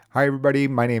Hi, everybody.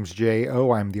 My name's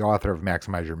J.O. I'm the author of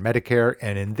Maximize Your Medicare.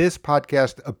 And in this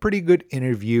podcast, a pretty good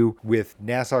interview with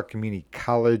Nassau Community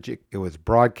College. It was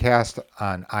broadcast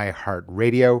on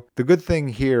iHeartRadio. The good thing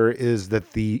here is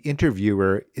that the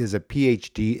interviewer is a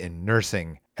PhD in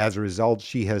nursing. As a result,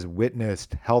 she has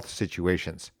witnessed health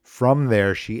situations. From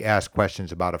there, she asked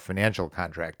questions about a financial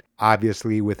contract.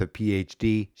 Obviously, with a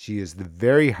PhD, she is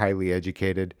very highly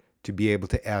educated to be able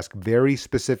to ask very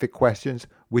specific questions,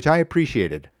 which I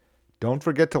appreciated. Don't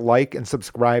forget to like and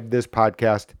subscribe this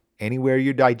podcast anywhere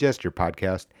you digest your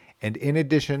podcast. And in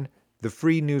addition, the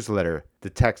free newsletter. The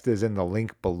text is in the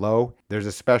link below. There's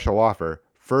a special offer.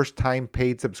 First-time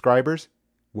paid subscribers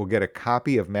will get a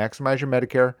copy of Maximize Your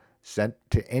Medicare sent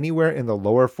to anywhere in the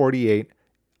lower 48.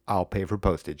 I'll pay for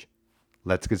postage.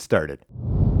 Let's get started.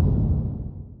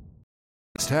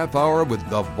 Half hour with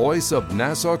the voice of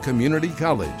Nassau Community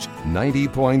College,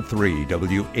 90.3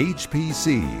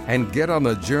 WHPC, and get on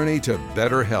the journey to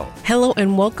better health. Hello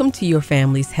and welcome to Your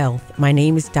Family's Health. My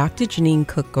name is Dr. Janine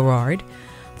Cook-Garrard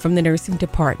from the nursing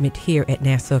department here at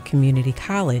Nassau Community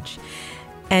College.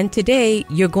 And today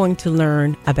you're going to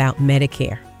learn about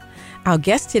Medicare. Our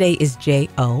guest today is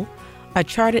J.O., a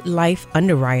chartered life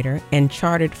underwriter and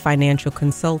chartered financial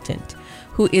consultant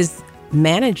who is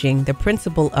managing the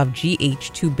principal of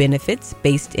GH2 Benefits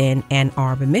based in Ann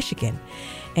Arbor, Michigan.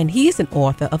 And he is an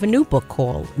author of a new book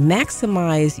called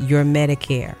Maximize Your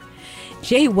Medicare.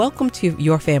 Jay, welcome to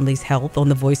Your Family's Health on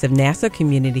the voice of Nassau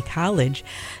Community College,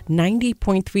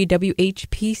 90.3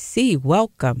 WHPC.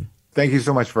 Welcome. Thank you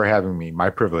so much for having me. My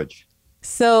privilege.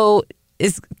 So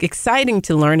it's exciting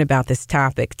to learn about this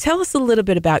topic. Tell us a little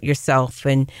bit about yourself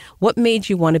and what made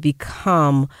you want to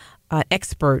become an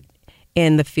expert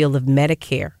in the field of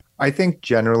Medicare. I think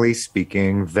generally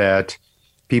speaking that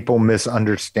people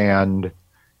misunderstand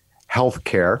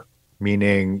healthcare,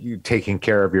 meaning you taking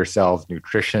care of yourself,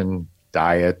 nutrition,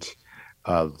 diet,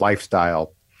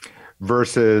 lifestyle,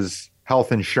 versus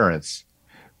health insurance,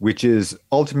 which is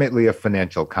ultimately a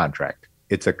financial contract.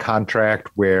 It's a contract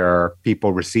where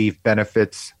people receive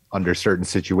benefits under certain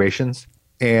situations.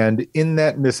 And in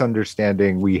that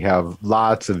misunderstanding, we have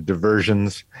lots of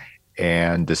diversions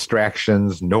and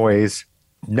distractions, noise.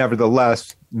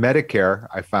 Nevertheless, Medicare,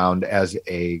 I found as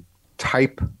a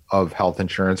type of health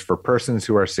insurance for persons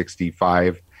who are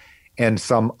 65 and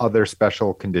some other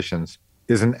special conditions,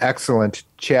 is an excellent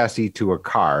chassis to a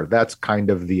car. That's kind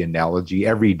of the analogy,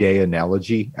 everyday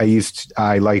analogy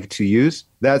I like to use.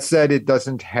 That said, it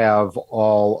doesn't have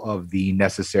all of the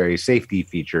necessary safety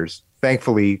features.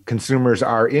 Thankfully, consumers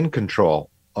are in control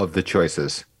of the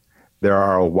choices. There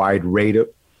are a wide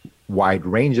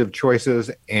range of choices,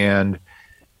 and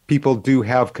people do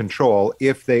have control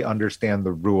if they understand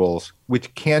the rules,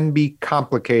 which can be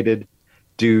complicated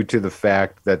due to the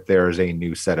fact that there's a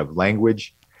new set of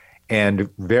language. And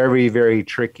very, very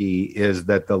tricky is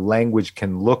that the language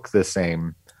can look the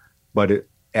same, but it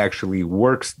actually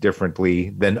works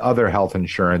differently than other health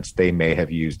insurance they may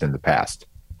have used in the past.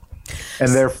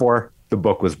 And therefore, the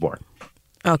book was born.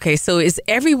 Okay, so is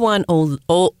everyone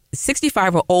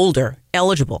 65 or older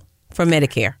eligible for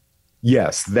Medicare?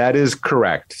 Yes, that is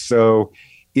correct. So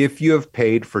if you have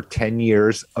paid for 10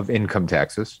 years of income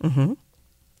taxes,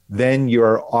 then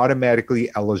you're automatically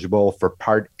eligible for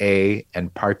Part A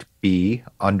and Part B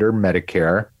under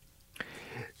Medicare.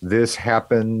 This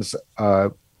happens,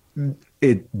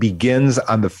 it begins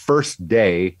on the first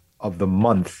day of the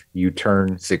month you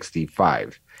turn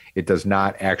 65. It does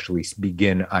not actually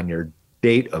begin on your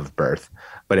date of birth,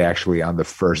 but actually on the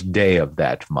first day of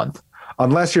that month.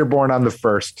 Unless you're born on the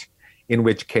 1st, in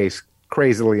which case,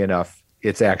 crazily enough,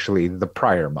 it's actually the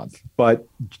prior month. But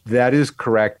that is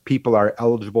correct. People are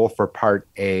eligible for Part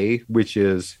A, which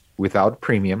is without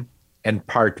premium, and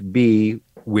Part B,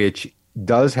 which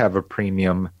does have a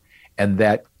premium, and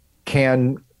that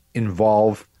can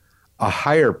involve a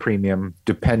higher premium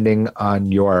depending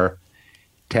on your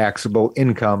taxable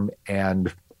income.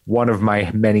 And one of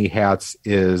my many hats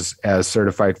is as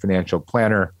certified financial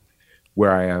planner,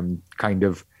 where I am kind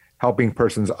of helping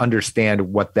persons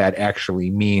understand what that actually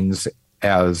means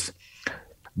as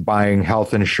buying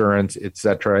health insurance, et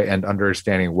cetera, and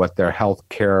understanding what their health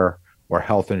care or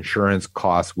health insurance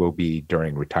costs will be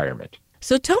during retirement.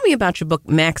 So tell me about your book,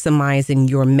 Maximizing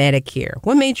Your Medicare.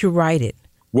 What made you write it?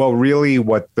 Well, really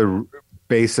what the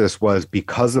basis was,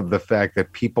 because of the fact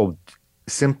that people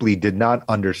simply did not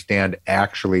understand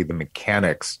actually the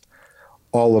mechanics,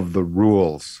 all of the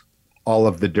rules, all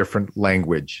of the different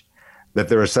language, that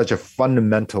there is such a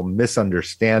fundamental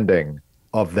misunderstanding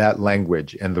of that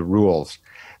language and the rules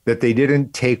that they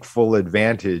didn't take full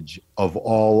advantage of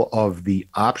all of the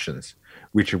options,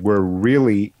 which were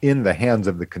really in the hands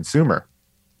of the consumer,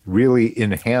 really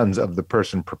in hands of the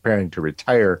person preparing to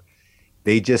retire.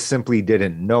 They just simply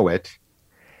didn't know it.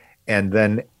 And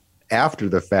then after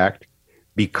the fact,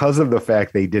 because of the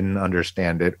fact they didn't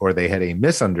understand it or they had a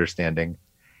misunderstanding,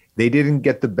 they didn't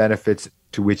get the benefits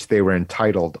to which they were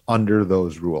entitled under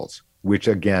those rules, which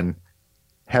again,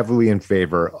 heavily in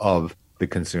favor of the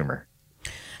consumer.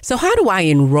 So how do I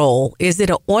enroll? Is it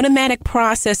an automatic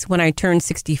process when I turn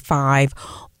 65,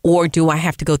 or do I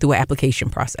have to go through an application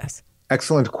process?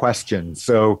 Excellent question.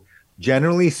 So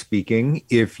generally speaking,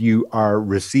 if you are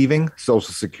receiving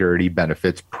Social Security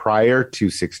benefits prior to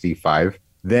 65,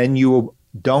 then you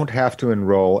don't have to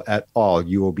enroll at all.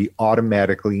 You will be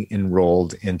automatically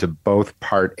enrolled into both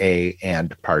Part A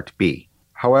and Part B.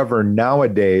 However,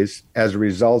 nowadays, as a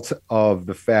result of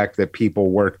the fact that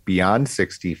people work beyond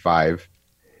 65,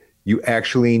 you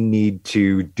actually need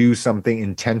to do something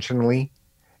intentionally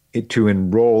to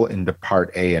enroll into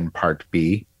Part A and Part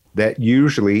B. That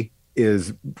usually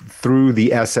is through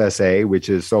the SSA, which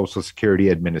is Social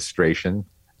Security Administration.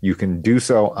 You can do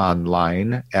so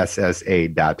online,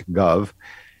 ssa.gov.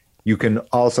 You can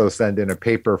also send in a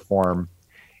paper form,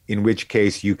 in which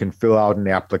case you can fill out an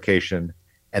application.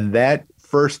 And that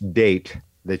first date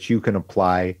that you can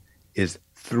apply is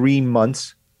 3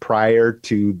 months prior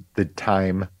to the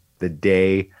time, the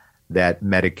day that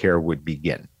Medicare would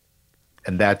begin.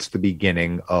 And that's the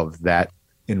beginning of that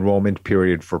enrollment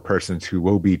period for persons who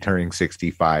will be turning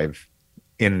 65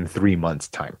 in 3 months'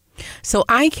 time. So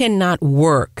I cannot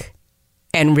work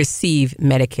and receive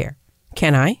Medicare,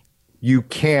 can I? You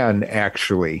can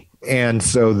actually. And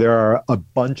so there are a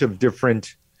bunch of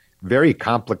different, very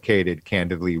complicated,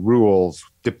 candidly, rules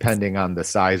depending on the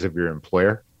size of your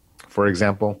employer. For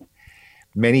example,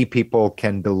 many people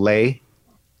can delay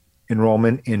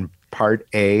enrollment in Part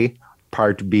A,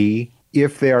 Part B,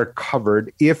 if they are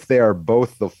covered, if they are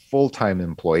both the full-time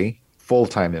employee,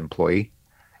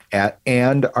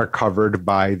 and are covered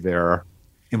by their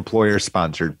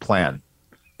employer-sponsored plan.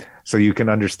 So you can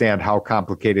understand how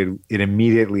complicated it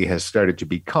immediately has started to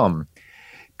become,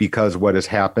 because what has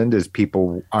happened is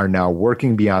people are now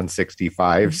working beyond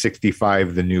 65,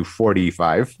 65 the new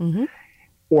 45,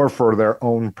 or for their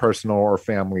own personal or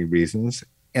family reasons.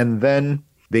 And then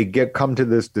they come to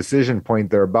this decision point,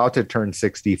 they're about to turn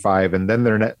 65, and then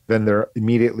they're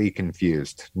immediately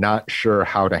confused, not sure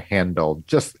how to handle,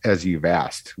 just as you've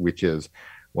asked, which is,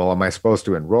 well, am I supposed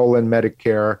to enroll in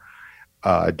Medicare?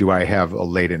 Do I have a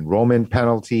late enrollment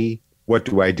penalty? What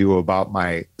do I do about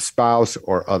my spouse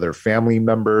or other family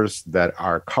members that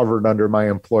are covered under my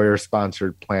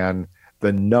employer-sponsored plan?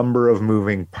 The number of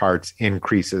moving parts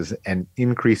increases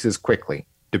quickly,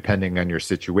 depending on your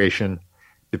situation,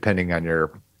 depending on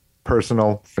your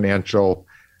personal, financial,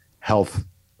 health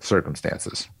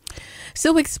circumstances.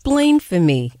 So explain for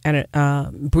me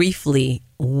briefly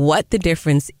what the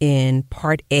difference in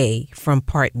Part A from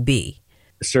Part B.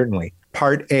 Certainly.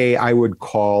 Part A, I would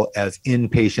call as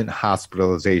inpatient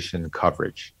hospitalization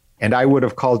coverage. And I would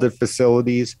have called it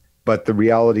facilities, but the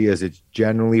reality is it's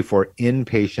generally for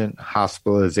inpatient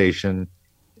hospitalization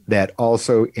that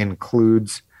also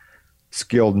includes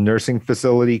skilled nursing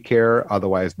facility care,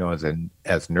 otherwise known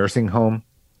as nursing home,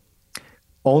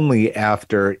 only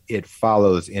after it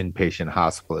follows inpatient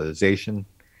hospitalization.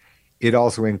 It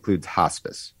also includes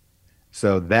hospice.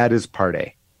 So that is Part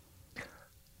A.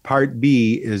 Part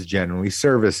B is generally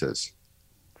services.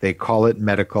 They call it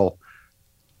medical.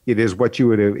 It is what you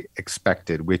would have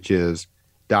expected, which is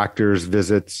doctor's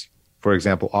visits, for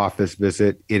example, office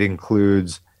visit. It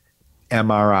includes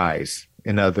MRIs,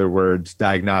 in other words,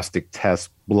 diagnostic tests,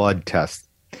 blood tests.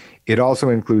 It also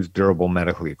includes durable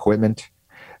medical equipment.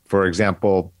 For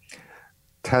example,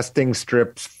 testing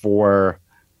strips for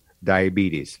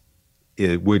diabetes.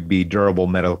 It would be durable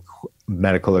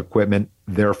medical equipment,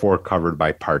 therefore covered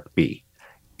by Part B.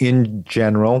 In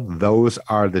general, those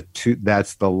are the two,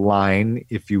 that's the line,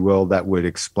 if you will, that would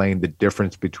explain the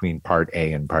difference between Part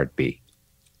A and Part B.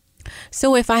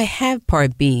 So if I have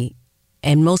Part B,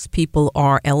 and most people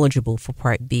are eligible for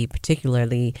Part B,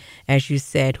 particularly, as you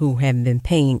said, who have been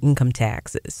paying income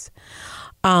taxes,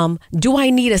 do I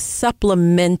need a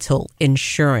supplemental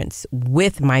insurance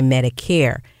with my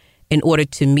Medicare in order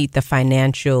to meet the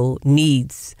financial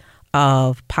needs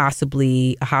of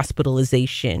possibly a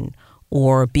hospitalization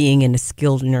or being in a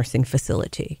skilled nursing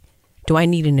facility? Do I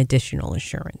need an additional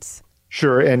insurance?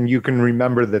 Sure. And you can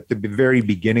remember that the very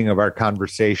beginning of our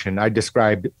conversation, I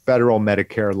described federal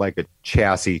Medicare like a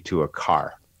chassis to a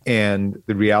car. And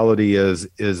the reality is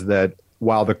that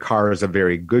while the car is a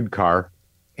very good car,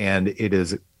 and it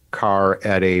is a car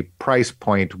at a price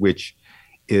point which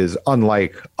is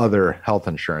unlike other health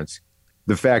insurance.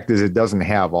 The fact is it doesn't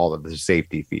have all of the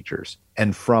safety features.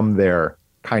 And from there,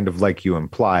 kind of like you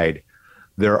implied,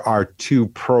 there are two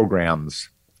programs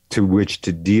to which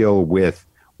to deal with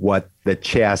what the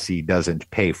chassis doesn't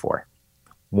pay for.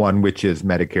 One, which is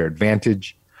Medicare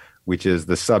Advantage, which is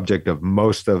the subject of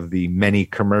most of the many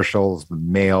commercials, the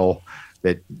mail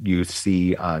that you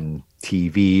see on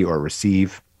TV or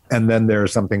receive. And then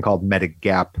there's something called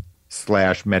Medigap /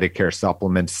 Medicare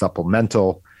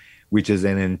Supplemental, which is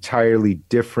an entirely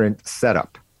different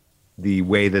setup. The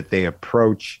way that they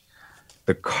approach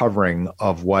the covering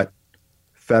of what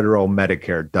federal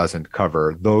Medicare doesn't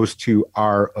cover. Those two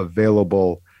are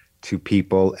available to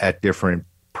people at different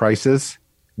prices,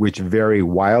 which vary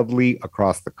wildly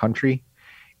across the country.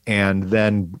 And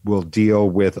then we'll deal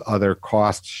with other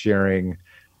cost sharing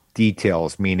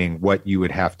details, meaning what you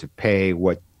would have to pay,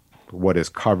 what is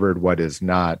covered, what is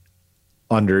not,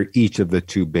 under each of the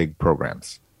two big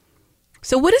programs.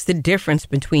 So what is the difference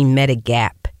between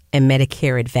Medigap and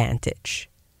Medicare Advantage?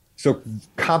 So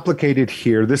complicated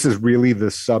here. This is really the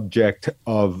subject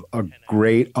of a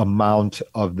great amount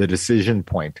of the decision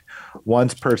point.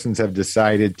 Once persons have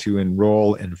decided to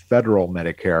enroll in federal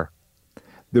Medicare,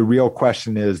 the real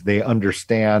question is they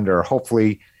understand, or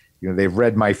hopefully, they've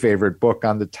read my favorite book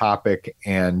on the topic,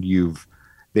 and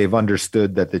they've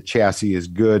understood that the chassis is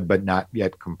good but not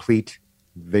yet complete.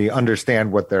 They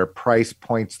understand what their price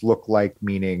points look like,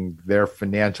 meaning their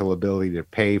financial ability to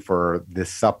pay for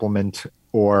this supplement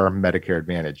or Medicare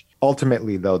Advantage.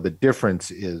 Ultimately, though, the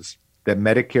difference is that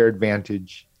Medicare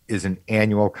Advantage is an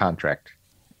annual contract.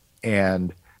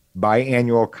 And by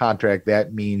annual contract,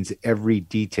 that means every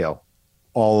detail,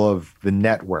 all of the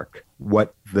network,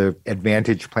 what the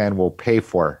Advantage plan will pay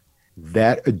for,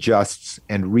 that adjusts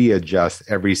and readjusts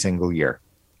every single year.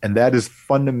 And that is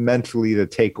fundamentally the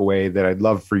takeaway that I'd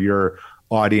love for your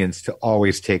audience to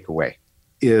always take away,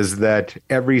 is that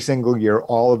every single year,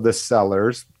 all of the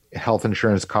sellers, health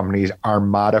insurance companies, are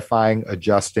modifying,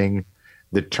 adjusting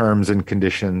the terms and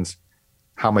conditions,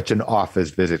 how much an office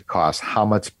visit costs, how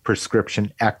much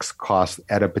prescription X costs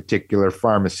at a particular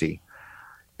pharmacy.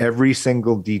 Every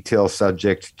single detail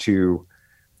subject to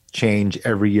change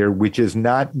every year, which is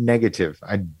not negative.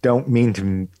 I don't mean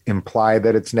to imply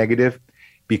that it's negative,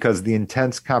 because the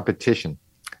intense competition,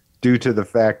 due to the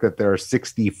fact that there are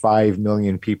 65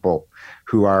 million people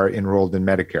who are enrolled in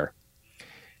Medicare,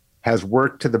 has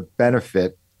worked to the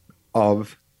benefit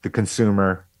of the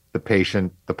consumer, the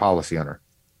patient, the policy owner.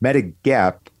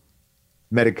 Medigap,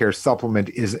 Medicare Supplement,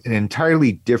 is an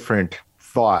entirely different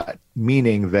thought,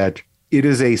 meaning that it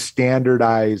is a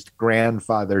standardized,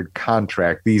 grandfathered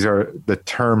contract. These are the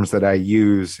terms that I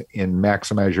use in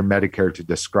Maximize Your Medicare to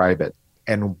describe it.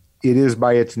 And it is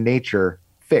by its nature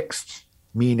fixed,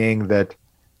 meaning that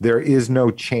there is no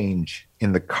change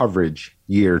in the coverage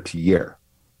year to year.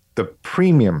 The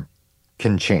premium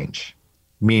can change,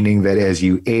 meaning that as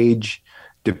you age,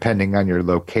 depending on your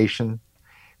location,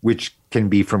 which can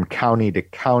be from county to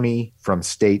county, from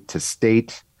state to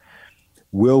state,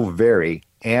 will vary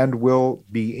and will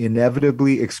be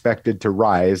inevitably expected to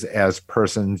rise as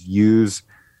persons use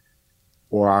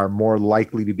or are more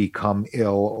likely to become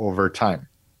ill over time.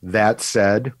 That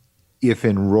said, if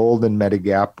enrolled in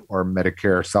Medigap or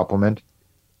Medicare Supplement,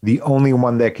 the only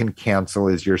one that can cancel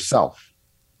is yourself,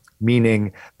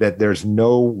 meaning that there's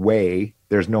no way,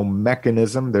 there's no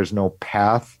mechanism, there's no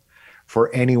path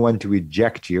for anyone to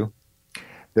eject you.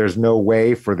 There's no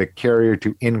way for the carrier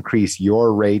to increase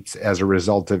your rates as a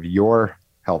result of your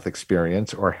health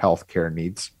experience or health care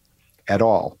needs at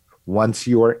all. Once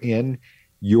you are in,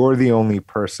 you're the only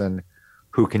person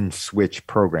who can switch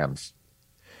programs.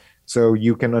 So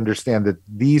you can understand that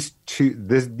these are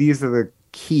the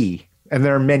key, and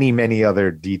there are many, many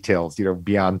other details,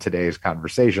 beyond today's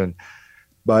conversation,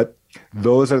 but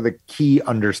those are the key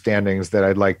understandings that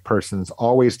I'd like persons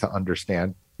always to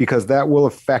understand, because that will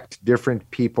affect different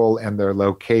people and their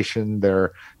location,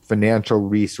 their financial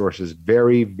resources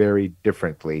very, very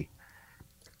differently.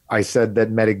 I said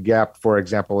that Medigap, for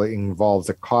example, involves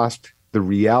a cost. The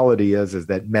reality is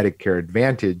that Medicare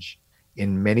Advantage,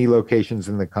 in many locations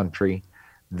in the country,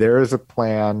 there is a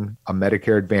plan, a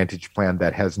Medicare Advantage plan,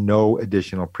 that has no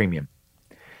additional premium.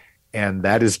 And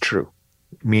that is true,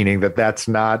 meaning that that's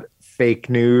not fake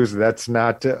news. That's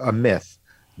not a myth.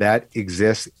 That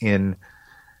exists in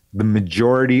the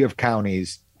majority of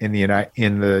counties in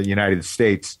the United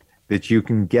States, that you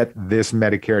can get this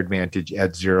Medicare Advantage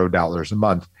at $0 a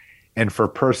month. And for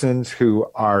persons who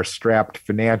are strapped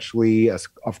financially,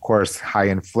 of course, high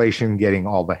inflation getting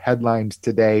all the headlines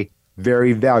today,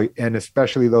 very valuable, and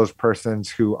especially those persons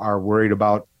who are worried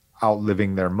about,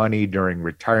 outliving their money during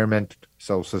retirement,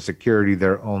 Social Security,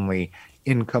 their only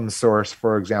income source,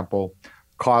 for example.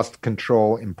 Cost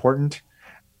control, important,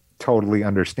 totally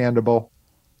understandable.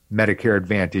 Medicare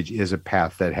Advantage is a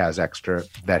path that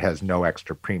has no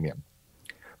extra premium.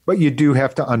 But you do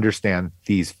have to understand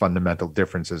these fundamental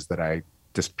differences that I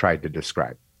just tried to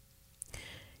describe.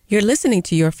 You're listening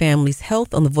to Your Family's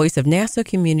Health on the voice of Nassau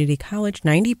Community College,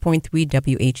 90.3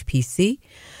 WHPC.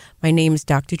 My name is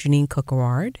Dr. Janine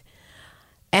Cook-Garrard.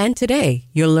 And today,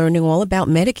 you're learning all about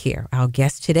Medicare. Our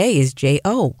guest today is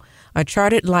J.O., a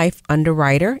chartered life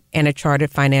underwriter and a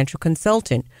chartered financial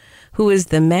consultant, who is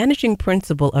the managing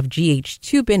principal of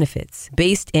GH2 Benefits,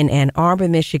 based in Ann Arbor,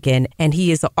 Michigan, and he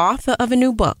is the author of a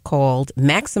new book called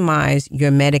Maximize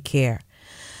Your Medicare.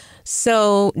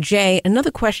 So, Jay,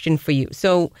 another question for you.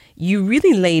 So you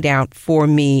really laid out for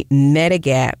me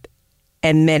Medigap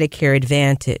and Medicare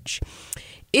Advantage.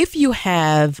 If you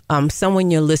have someone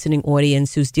in your listening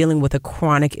audience who's dealing with a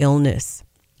chronic illness,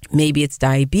 maybe it's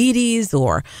diabetes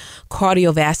or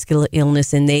cardiovascular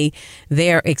illness, and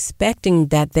they're expecting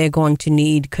that they're going to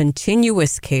need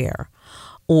continuous care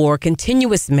or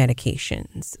continuous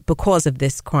medications because of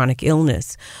this chronic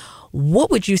illness,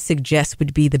 what would you suggest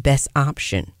would be the best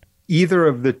option? Either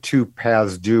of the two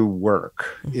paths do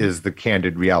work, is the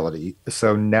candid reality.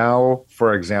 So now,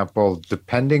 for example,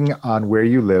 depending on where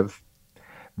you live,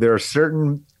 there are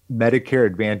certain Medicare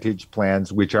Advantage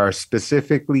plans which are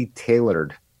specifically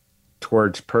tailored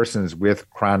towards persons with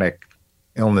chronic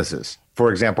illnesses. For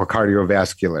example,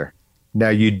 cardiovascular. Now,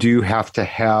 you do have to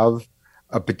have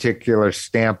a particular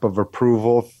stamp of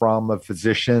approval from a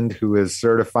physician who is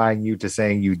certifying you to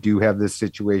saying you do have this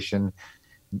situation,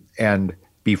 and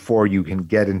before you can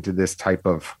get into this type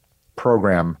of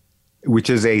program, which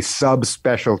is a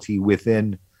subspecialty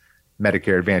within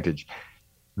Medicare Advantage.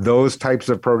 Those types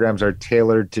of programs are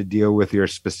tailored to deal with your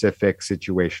specific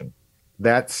situation.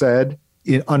 That said,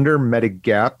 under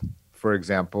Medigap, for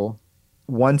example,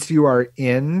 once you are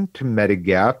into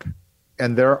Medigap,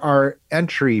 and there are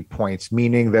entry points,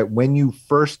 meaning that when you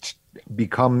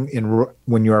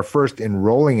are first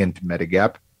enrolling into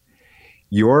Medigap,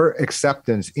 your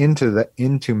acceptance into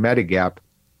Medigap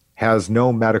has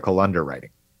no medical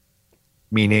underwriting,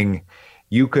 meaning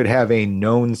you could have a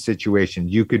known situation.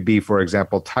 You could be, for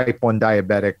example, type 1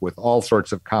 diabetic with all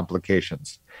sorts of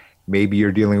complications. Maybe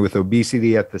you're dealing with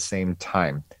obesity at the same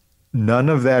time. None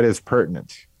of that is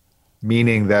pertinent,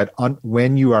 meaning that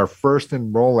when you are first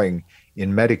enrolling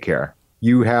in Medicare,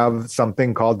 you have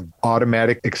something called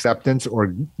automatic acceptance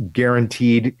or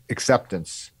guaranteed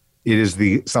acceptance. It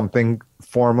is something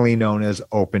formerly known as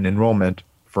open enrollment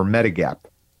for Medigap.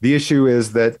 The issue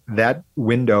is that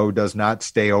window does not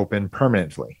stay open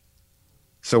permanently.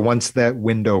 So once that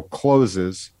window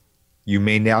closes, you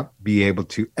may not be able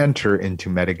to enter into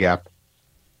Medigap.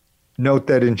 Note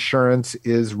that insurance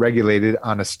is regulated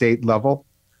on a state level.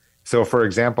 So, for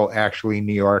example, actually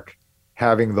New York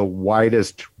having the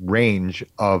widest range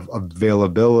of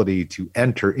availability to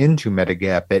enter into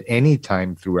Medigap at any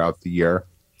time throughout the year.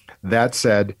 That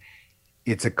said,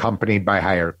 it's accompanied by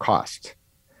higher cost.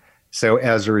 So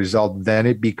as a result, then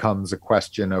it becomes a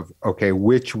question of, okay,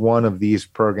 which one of these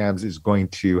programs is going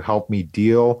to help me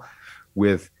deal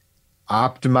with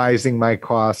optimizing my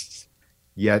costs,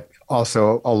 yet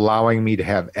also allowing me to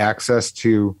have access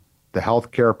to the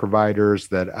healthcare providers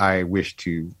that I wish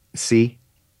to see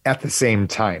at the same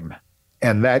time.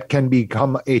 And that can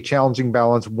become a challenging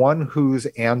balance, one whose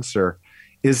answer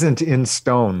isn't in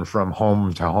stone from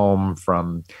home to home,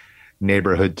 from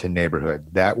neighborhood to neighborhood.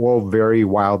 That will vary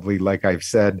wildly. Like I've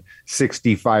said,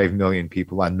 65 million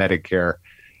people on Medicare.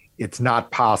 It's not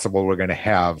possible we're going to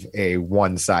have a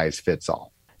one size fits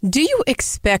all. Do you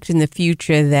expect in the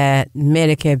future that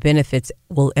Medicare benefits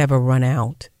will ever run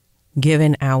out,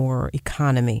 given our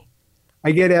economy?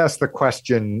 I get asked the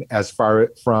question as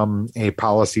far from a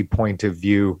policy point of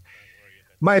view.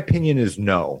 My opinion is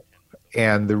no.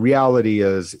 And the reality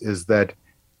is that,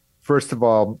 first of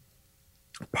all,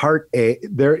 Part A,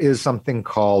 there is something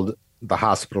called the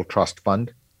Hospital Trust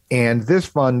Fund. And this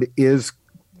fund is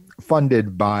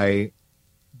funded by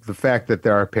the fact that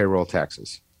there are payroll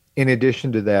taxes. In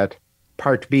addition to that,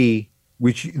 Part B,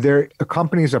 which there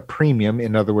accompanies a premium.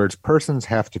 In other words, persons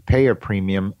have to pay a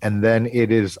premium, and then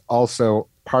it is also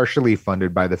partially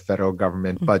funded by the federal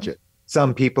government budget.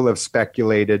 Some people have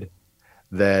speculated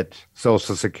that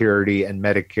Social Security and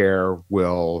Medicare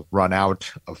will run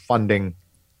out of funding,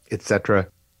 etc.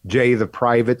 Jay, the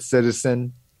private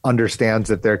citizen, understands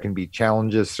that there can be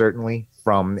challenges, certainly,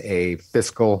 from a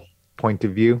fiscal point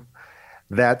of view.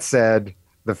 That said,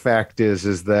 the fact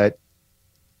is that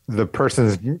the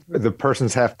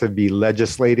persons have to be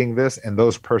legislating this, and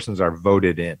those persons are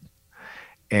voted in.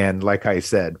 And like I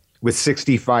said, with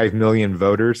 65 million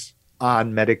voters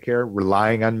on Medicare,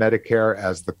 relying on Medicare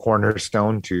as the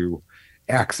cornerstone to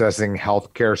accessing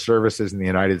healthcare services in the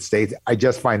United States, I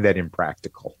just find that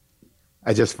impractical.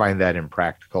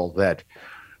 That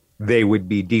they would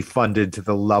be defunded to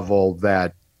the level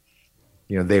that,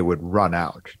 they would run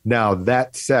out. Now,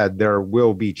 that said, there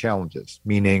will be challenges,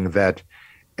 meaning that,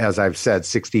 as I've said,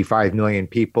 65 million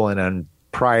people, and then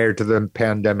prior to the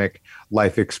pandemic,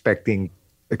 life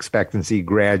expectancy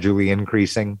gradually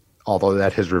increasing, although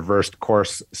that has reversed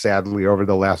course, sadly, over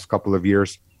the last couple of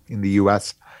years in the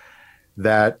U.S.,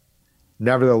 that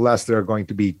nevertheless, there are going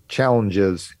to be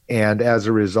challenges. And as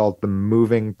a result, the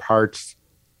moving parts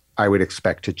I would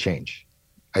expect to change.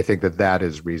 I think that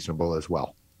is reasonable as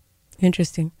well.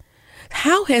 Interesting.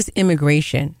 How has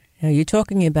immigration, you're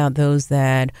talking about those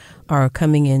that are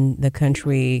coming in the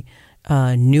country,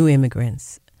 new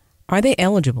immigrants, are they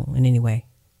eligible in any way?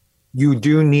 You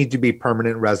do need to be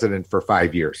permanent resident for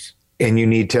 5 years, and you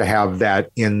need to have that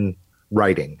in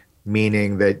writing,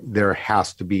 meaning that there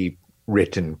has to be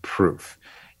written proof.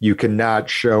 You cannot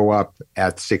show up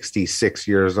at 66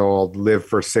 years old, live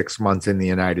for 6 months in the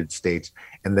United States,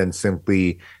 and then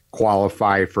simply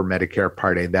qualify for Medicare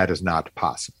Part A. That is not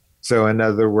possible. So in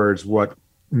other words, what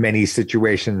many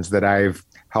situations that I've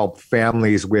helped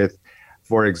families with,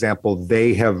 for example,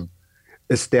 they have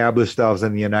established themselves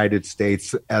in the United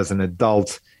States as an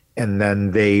adult, and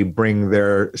then they bring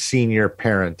their senior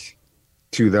parent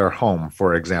to their home,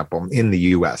 for example, in the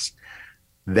U.S.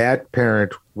 That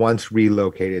parent, once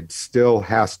relocated, still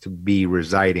has to be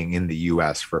residing in the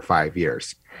U.S. for 5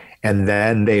 years. And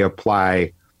then they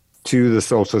apply to the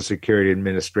Social Security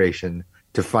Administration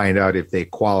to find out if they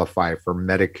qualify for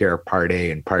Medicare Part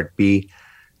A and Part B.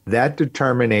 That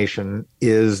determination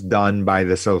is done by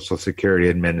the Social Security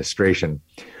Administration,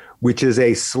 which is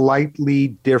a slightly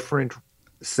different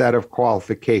set of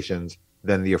qualifications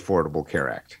than the Affordable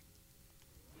Care Act.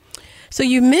 So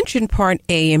you mentioned Part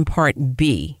A and Part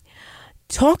B.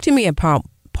 Talk to me about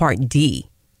Part D.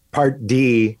 Part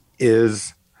D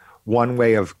is one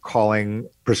way of calling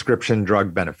prescription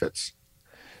drug benefits.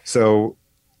 So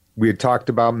we had talked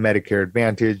about Medicare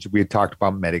Advantage. We had talked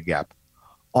about Medigap.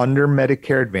 Under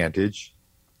Medicare Advantage,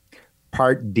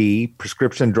 Part D,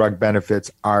 prescription drug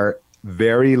benefits are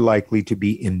very likely to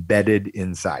be embedded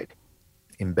inside.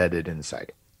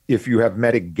 If you have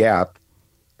Medigap,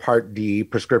 Part D,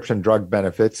 prescription drug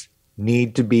benefits,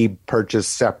 need to be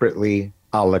purchased separately,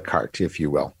 a la carte, if you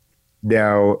will.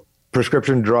 Now,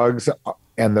 prescription drugs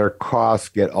and their costs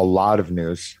get a lot of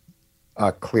news,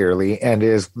 clearly, and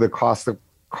is the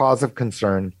cause of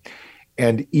concern.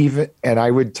 And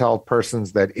I would tell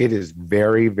persons that it is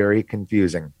very, very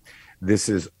confusing. This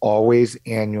is always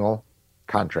annual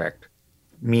contract,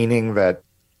 meaning that,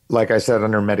 like I said,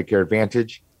 under Medicare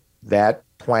Advantage, that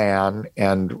plan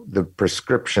and the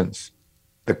prescriptions,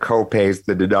 the copays,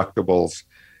 the deductibles,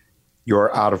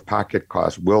 your out-of-pocket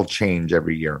costs will change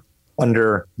every year.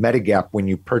 Under Medigap, when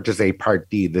you purchase a Part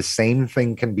D, the same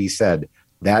thing can be said.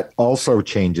 That also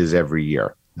changes every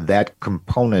year. That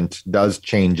component does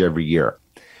change every year.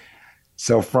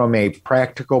 So from a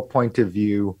practical point of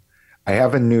view, I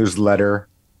have a newsletter.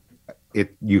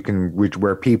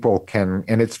 Where people can,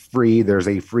 and it's free. There's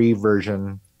a free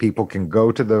version. People can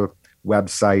go to the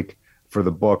website for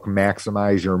the book,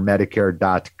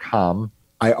 MaximizeYourMedicare.com.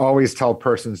 I always tell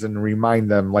persons and remind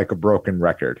them like a broken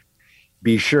record.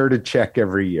 Be sure to check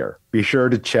every year.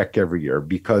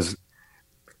 Because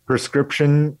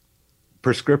prescription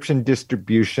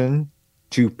distribution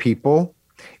to people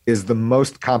is the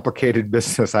most complicated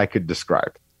business I could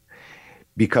describe,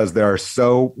 because there are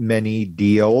so many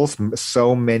deals,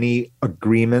 so many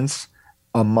agreements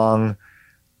among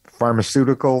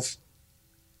pharmaceuticals,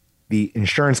 the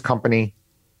insurance company,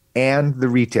 and the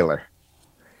retailer,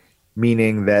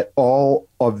 meaning that all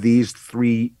of these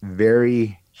three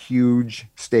very huge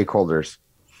stakeholders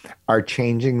are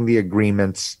changing the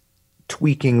agreements,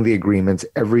 tweaking the agreements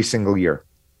every single year.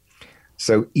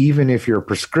 So even if your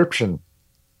prescription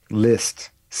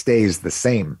list stays the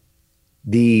same,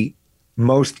 the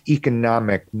most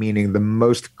economic, meaning the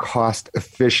most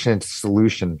cost-efficient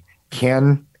solution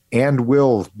can and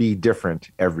will be different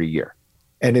every year.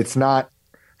 And it's not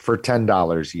for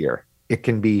 $10 a year. It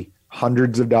can be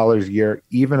hundreds of dollars a year,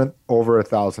 even over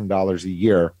 $1,000 a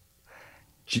year,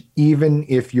 even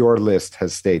if your list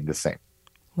has stayed the same.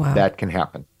 Wow. That can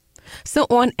happen. So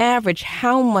on average,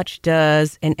 how much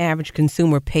does an average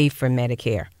consumer pay for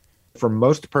Medicare? For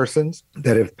most persons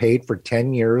that have paid for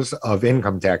 10 years of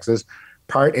income taxes,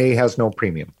 Part A has no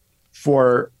premium.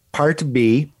 For Part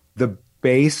B, the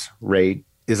base rate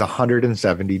is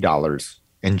 $170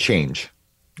 and change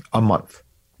a month.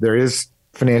 There is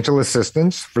financial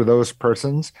assistance for those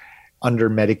persons under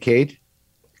Medicaid,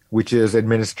 which is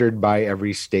administered by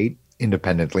every state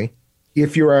independently.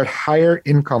 If you are at higher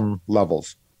income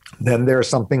levels, then there's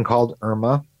something called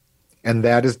IRMAA, and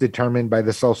that is determined by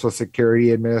the Social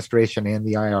Security Administration and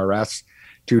the IRS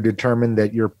to determine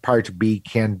that your Part B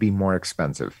can be more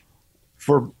expensive.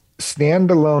 For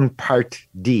standalone Part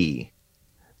D,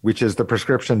 which is the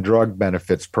prescription drug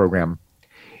benefits program,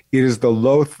 it is the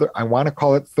low, I want to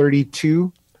call it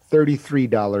 $32,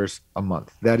 $33 a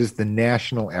month. That is the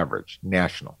national average,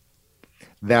 national.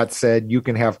 That said, you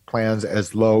can have plans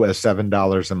as low as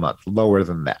 $7 a month, lower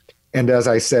than that. And as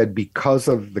I said, because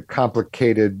of the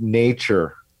complicated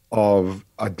nature of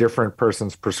a different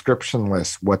person's prescription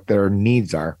list, what their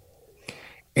needs are,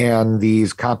 and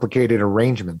these complicated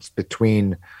arrangements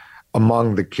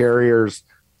among the carriers,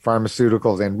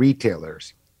 pharmaceuticals, and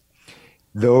retailers,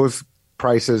 those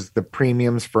prices, the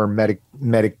premiums for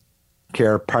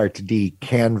Medicare Part D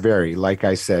can vary. Like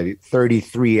I said,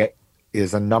 33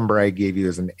 is a number I gave you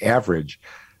as an average,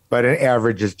 but an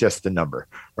average is just a number,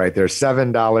 right? There's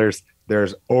 $7,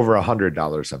 there's over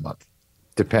 $100 a month,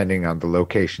 depending on the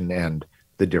location and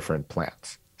the different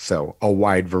plans. So a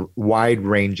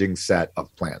wide-ranging set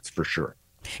of plans for sure.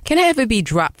 Can I ever be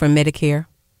dropped from Medicare?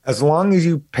 As long as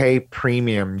you pay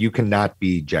premium, you cannot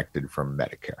be ejected from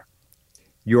Medicare.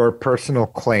 Your personal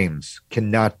claims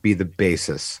cannot be the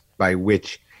basis by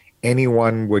which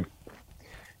anyone would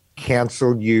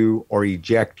cancel you or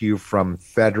eject you from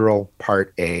federal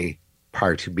Part A,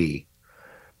 Part B.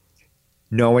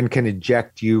 No one can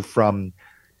eject you from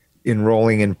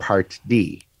enrolling in Part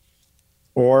D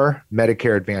or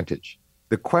Medicare Advantage.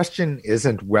 The question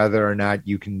isn't whether or not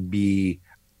you can be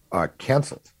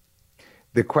canceled.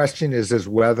 The question is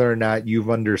whether or not you've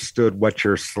understood what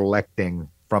you're selecting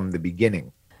from the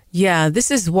beginning. Yeah, this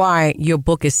is why your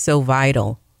book is so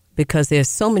vital, because there's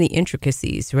so many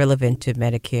intricacies relevant to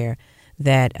Medicare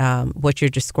that what you're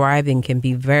describing can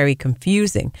be very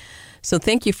confusing. So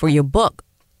thank you for your book.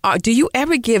 Do you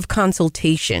ever give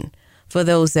consultation for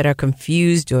those that are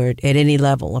confused or at any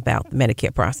level about the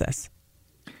Medicare process?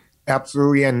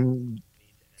 Absolutely, and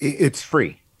it's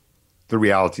free. The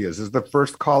reality is the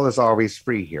first call is always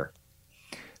free here.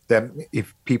 That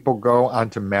if people go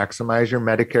onto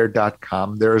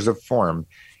maximizeyourmedicare.com, there is a form.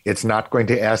 It's not going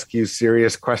to ask you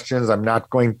serious questions. We're not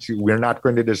going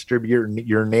to distribute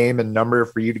your name and number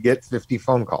for you to get 50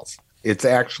 phone calls. It's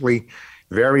actually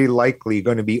very likely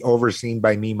going to be overseen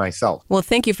by me myself. Well,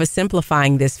 thank you for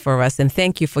simplifying this for us, and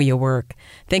thank you for your work.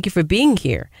 Thank you for being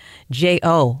here.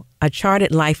 J.O., a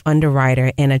chartered life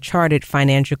underwriter and a chartered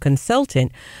financial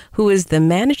consultant who is the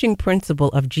managing principal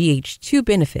of GH2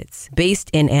 Benefits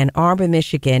based in Ann Arbor,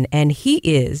 Michigan, and he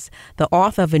is the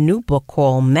author of a new book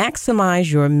called Maximize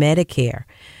Your Medicare.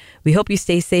 We hope you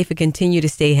stay safe and continue to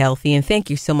stay healthy, and thank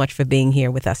you so much for being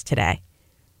here with us today.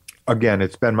 Again,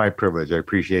 it's been my privilege. I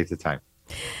appreciate the time.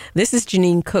 This is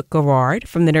Janine Cook-Garrard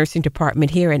from the nursing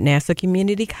department here at Nassau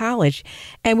Community College,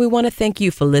 and we want to thank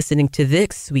you for listening to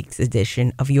this week's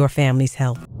edition of Your Family's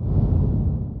Health.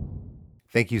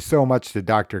 Thank you so much to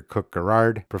Dr.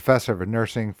 Cook-Garrard, professor of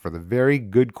nursing, for the very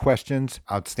good questions.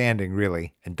 Outstanding,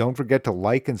 really. And don't forget to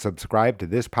like and subscribe to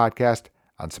this podcast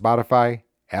on Spotify,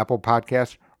 Apple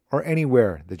Podcasts, or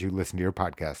anywhere that you listen to your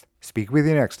podcast. Speak with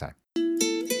you next time.